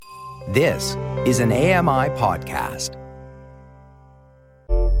This is an AMI podcast.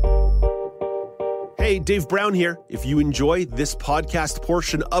 Hey, Dave Brown here. If you enjoy this podcast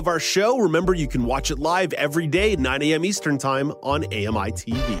portion of our show, remember you can watch it live every day at 9 a.m. Eastern Time on AMI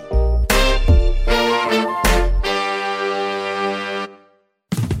TV.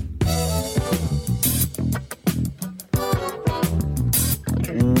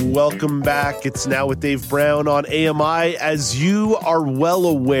 Welcome back. It's Now with Dave Brown on AMI. As you are well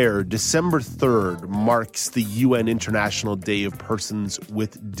aware, December 3rd marks the UN International Day of Persons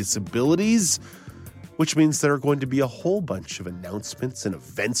with Disabilities, which means there are going to be a whole bunch of announcements and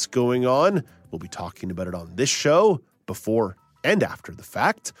events going on. We'll be talking about it on this show before and after the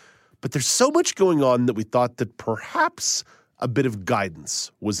fact. But there's so much going on that we thought that perhaps a bit of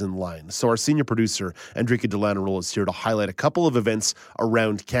guidance was in line. So our senior producer, Andrika Delanarola, is here to highlight a couple of events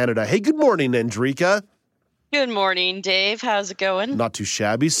around Canada. Hey, good morning, Andrika. Good morning, Dave. How's it going? Not too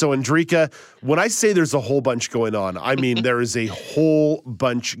shabby. So, Andrika, when I say there's a whole bunch going on, I mean there is a whole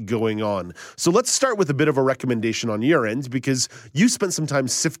bunch going on. So let's start with a bit of a recommendation on your end, because you spent some time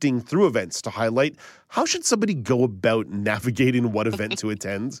sifting through events to highlight. How should somebody go about navigating what event to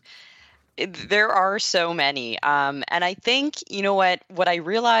attend? There are so many. And I think, you know what I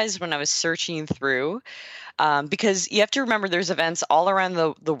realized when I was searching through, because you have to remember there's events all around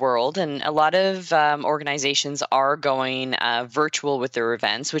the world, and a lot of organizations are going virtual with their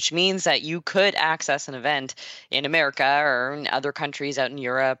events, which means that you could access an event in America or in other countries out in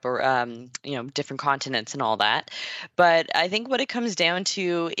Europe or, different continents and all that. But I think what it comes down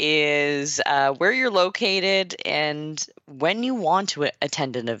to is where you're located and when you want to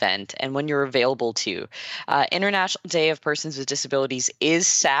attend an event and when you're available to. International Day of Persons with Disabilities is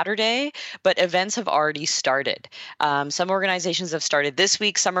Saturday, but events have already started. Some organizations have started this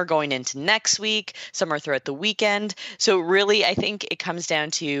week, some are going into next week, some are throughout the weekend. So really, I think it comes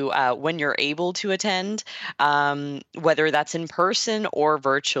down to when you're able to attend, whether that's in person or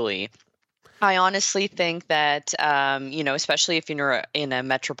virtually. I honestly think that, especially if you're in a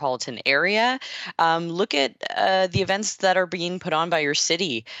metropolitan area, look at the events that are being put on by your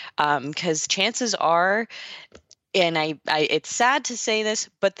city, because chances are, and it's sad to say this,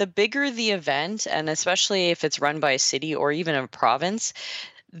 but the bigger the event, and especially if it's run by a city or even a province,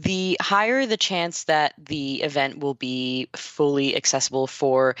 the higher the chance that the event will be fully accessible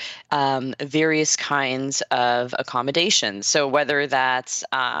for various kinds of accommodations. So whether that's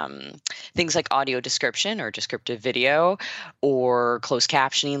things like audio description or descriptive video, or closed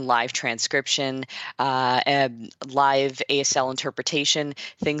captioning, live transcription, live ASL interpretation,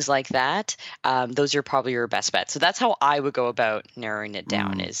 things like that, those are probably your best bets. So that's how I would go about narrowing it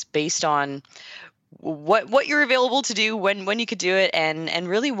down, is based on what you're available to do, when you could do it, and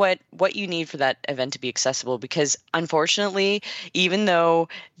really what you need for that event to be accessible. Because unfortunately, even though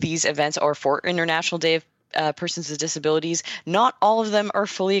these events are for International Day of Persons with Disabilities, not all of them are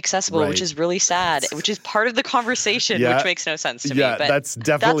fully accessible, Right. which is really sad, which is part of the conversation, which makes no sense to me. But that's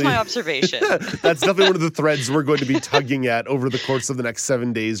definitely my observation. That's definitely one of the threads we're going to be tugging at over the course of the next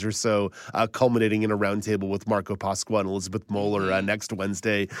 7 days or so, culminating in a roundtable with Marco Pasqua and Elizabeth Moeller next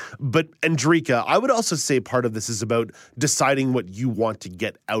Wednesday. But Andrika, I would also say part of this is about deciding what you want to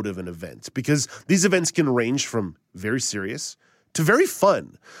get out of an event, because these events can range from very serious to very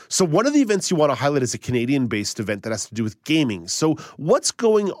fun. So one of the events you want to highlight is a Canadian-based event that has to do with gaming. So what's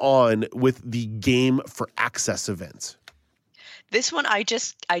going on with the Game for Access event? This one I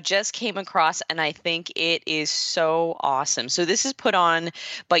just came across, and I think it is so awesome. So this is put on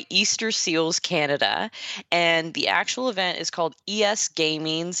by Easter Seals Canada, and the actual event is called ES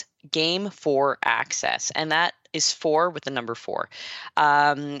Gaming's Game for Access, and that is 4 with the number 4.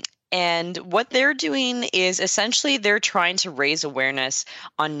 And what they're doing is essentially they're trying to raise awareness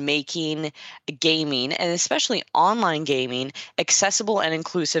on making gaming, and especially online gaming, accessible and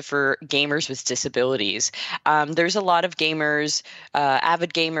inclusive for gamers with disabilities. There's a lot of gamers,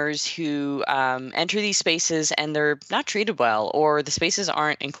 avid gamers, who enter these spaces and they're not treated well, or the spaces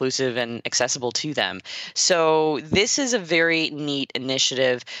aren't inclusive and accessible to them. So this is a very neat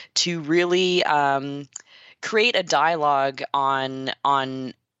initiative to really create a dialogue on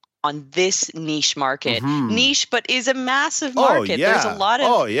this niche market. Niche, but is a massive market. There's a lot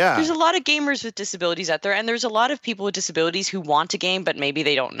of there's a lot of gamers with disabilities out there, and there's a lot of people with disabilities who want to game, but maybe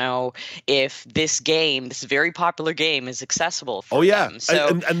they don't know if this very popular game, is accessible for them.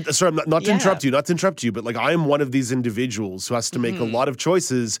 So, and sorry, not to interrupt you, but like, I am one of these individuals who has to make a lot of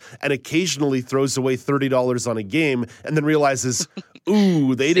choices and occasionally throws away $30 on a game and then realizes,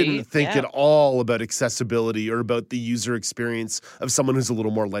 ooh, they didn't think at all about accessibility or about the user experience of someone who's a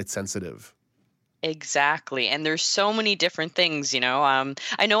little more light sensitive. Exactly. And there's so many different things, I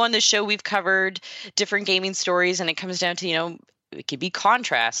know on the show we've covered different gaming stories, and it comes down to, it could be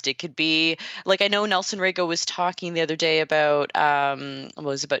contrast. It could be like, I know Nelson Rego was talking the other day about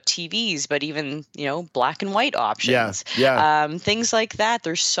about TVs, but even black and white options, things like that.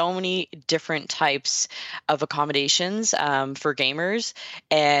 There's so many different types of accommodations for gamers,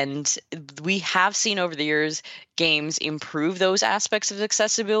 and we have seen over the years games improve those aspects of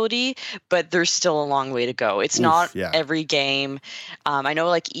accessibility, but there's still a long way to go. It's not every game. I know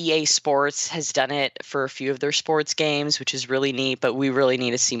like EA Sports has done it for a few of their sports games, which is really neat, but we really need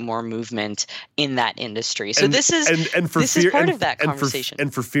to see more movement in that industry. So this is part of that conversation.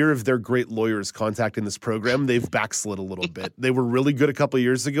 And for fear of their great lawyers contacting this program, they've backslid a little bit. They were really good a couple of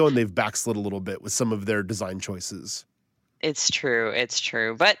years ago, and they've backslid a little bit with some of their design choices. It's true.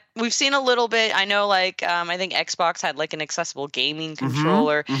 But we've seen a little bit. I know, like, I think Xbox had like an accessible gaming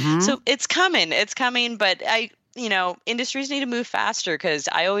controller. So it's coming. But industries need to move faster, because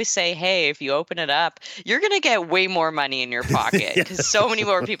I always say, hey, if you open it up, you're going to get way more money in your pocket, because so many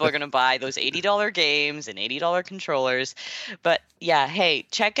more people are going to buy those $80 games and $80 controllers. But yeah, hey,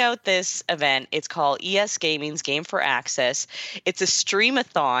 check out this event. It's called ES Gaming's Game for Access. It's a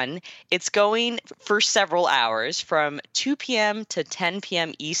stream-a-thon. It's going for several hours from 2 p.m. to 10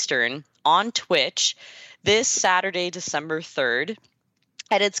 p.m. Eastern on Twitch this Saturday, December 3rd.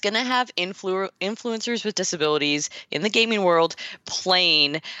 And it's going to have influencers with disabilities in the gaming world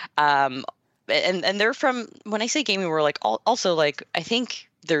playing. And they're from, when I say gaming world, like also like, I think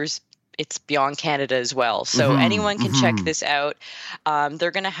it's beyond Canada as well. So anyone can check this out.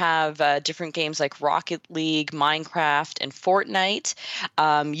 They're going to have different games like Rocket League, Minecraft, and Fortnite.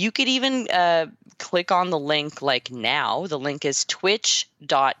 You could even click on the link like now. The link is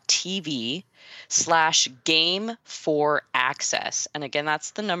twitch.tv/game4access. And again,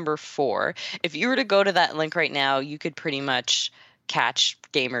 that's the number 4. If you were to go to that link right now, you could pretty much catch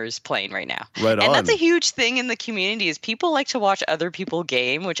gamers playing right now. Right on. And that's a huge thing in the community, is people like to watch other people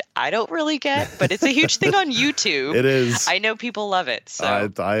game, which I don't really get, but it's a huge thing on YouTube. It is. I know people love it. So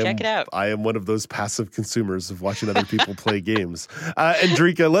check it out. I am one of those passive consumers of watching other people play games.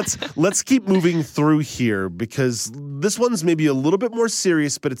 Andrika, let's keep moving through here, because this one's maybe a little bit more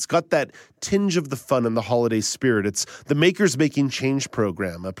serious, but it's got that tinge of the fun and the holiday spirit. It's the Makers Making Change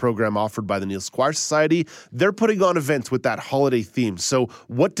program, a program offered by the Neil Squire Society. They're putting on events with that holiday theme. So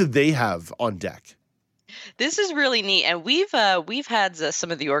what do they have on deck? This is really neat, and we've had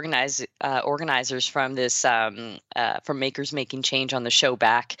some of the organizers from this from Makers Making Change on the show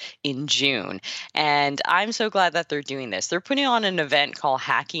back in June, and I'm so glad that they're doing this. They're putting on an event called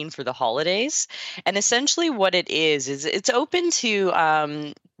Hacking for the Holidays, and essentially what it is it's open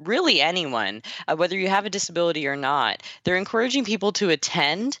to really anyone, whether you have a disability or not. They're encouraging people to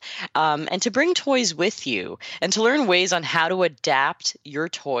attend and to bring toys with you, and to learn ways on how to adapt your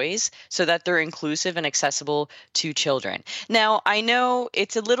toys so that they're inclusive and accessible to children. Now, I know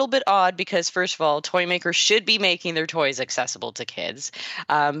it's a little bit odd, because first of all, toy makers should be making their toys accessible to kids.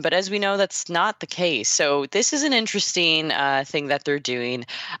 But as we know, that's not the case. So this is an interesting thing that they're doing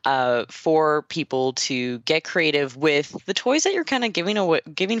for people to get creative with the toys that you're kind of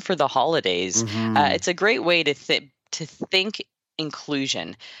giving for the holidays. It's a great way to think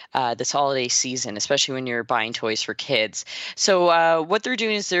inclusion this holiday season, especially when you're buying toys for kids. So what they're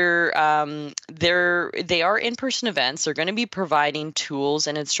doing is they are in-person events. They're going to be providing tools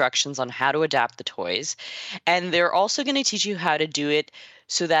and instructions on how to adapt the toys, and they're also going to teach you how to do it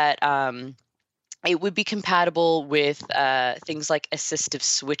so that it would be compatible with things like assistive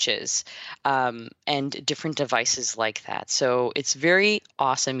switches and different devices like that. So it's very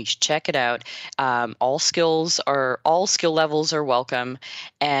awesome. You should check it out. All skill levels are welcome,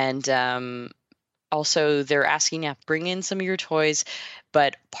 and also they're asking you to bring in some of your toys.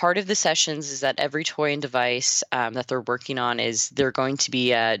 But part of the sessions is that every toy and device that they're working on they're going to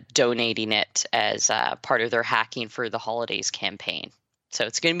be donating it as part of their Hacking for the Holidays campaign. So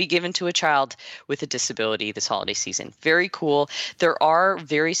it's going to be given to a child with a disability this holiday season. Very cool. There are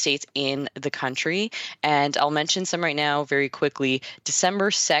various states in the country, and I'll mention some right now very quickly. December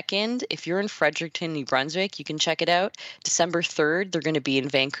 2nd, if you're in Fredericton, New Brunswick, you can check it out. December 3rd, they're going to be in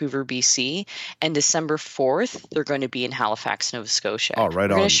Vancouver, BC. And December 4th, they're going to be in Halifax, Nova Scotia. Oh, right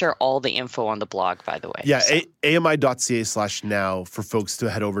on. We're going to share all the info on the blog, by the way. Yeah, so. AMI.ca/now for folks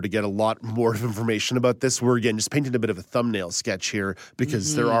to head over to get a lot more information about this. We're, again, just painting a bit of a thumbnail sketch here,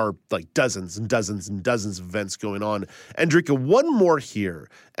 because there are like dozens and dozens and dozens of events going on. Andrika, one more here.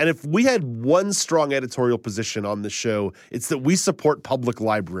 And if we had one strong editorial position on the show, it's that we support public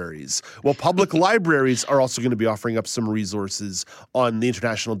libraries. Well, public libraries are also going to be offering up some resources on the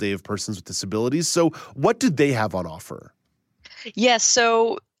International Day of Persons with Disabilities. So what do they have on offer? Yes,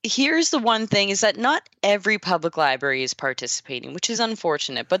 so here's the one thing is that not every public library is participating, which is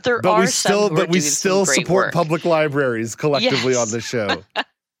unfortunate, but there are some who are doing some great work. But we still support public libraries collectively on the show.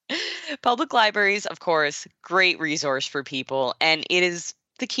 Public libraries, of course, great resource for people, and it is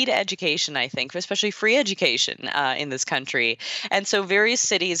the key to education, I think, especially free education in this country. And so various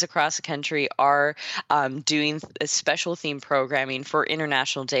cities across the country are doing a special theme programming for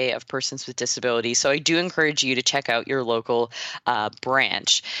International Day of Persons with Disabilities. So I do encourage you to check out your local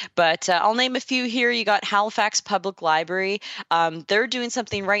branch. But I'll name a few here. You got Halifax Public Library. They're doing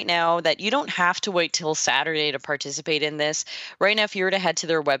something right now that you don't have to wait till Saturday to participate in this. Right now, if you were to head to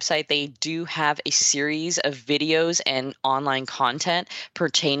their website, they do have a series of videos and online content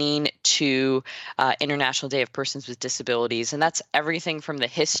pertaining to International Day of Persons with Disabilities. And that's everything from the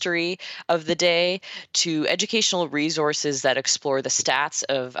history of the day to educational resources that explore the stats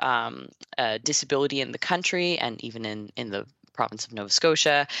of disability in the country and even in the province of Nova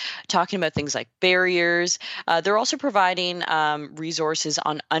Scotia, talking about things like barriers. They're also providing resources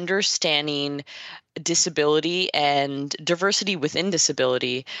on understanding disability and diversity within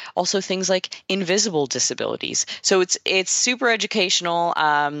disability, also things like invisible disabilities. So it's super educational,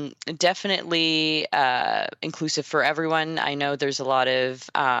 definitely inclusive for everyone. I know there's a lot of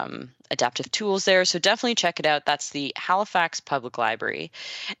adaptive tools there, so definitely check it out. That's the Halifax Public Library.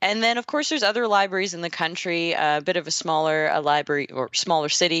 And then, of course, there's other libraries in the country, a bit of a smaller library or smaller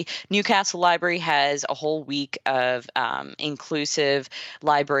city. Newcastle Library has a whole week of inclusive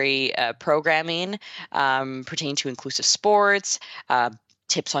library programming pertaining to inclusive sports,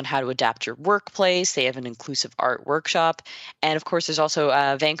 tips on how to adapt your workplace. They have an inclusive art workshop. And of course, there's also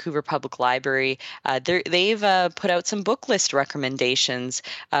Vancouver Public Library. They've put out some book list recommendations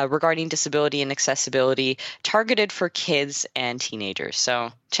regarding disability and accessibility targeted for kids and teenagers.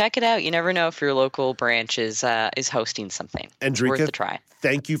 So check it out. You never know if your local branch is hosting something. Andrika, worth a try.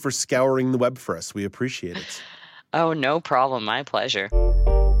 Thank you for scouring the web for us. We appreciate it. Oh, no problem. My pleasure.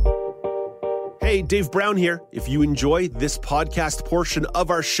 Hey, Dave Brown here. If you enjoy this podcast portion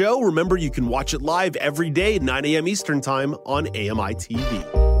of our show, remember you can watch it live every day at 9 a.m. Eastern Time on AMI TV.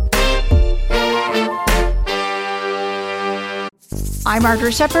 I'm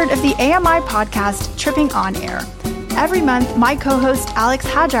Margaret Shepard of the AMI podcast, Tripping on Air. Every month, my co-host Alex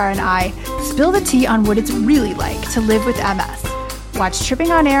Hajar and I spill the tea on what it's really like to live with MS. Watch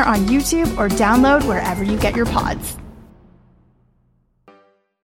Tripping on Air on YouTube or download wherever you get your pods.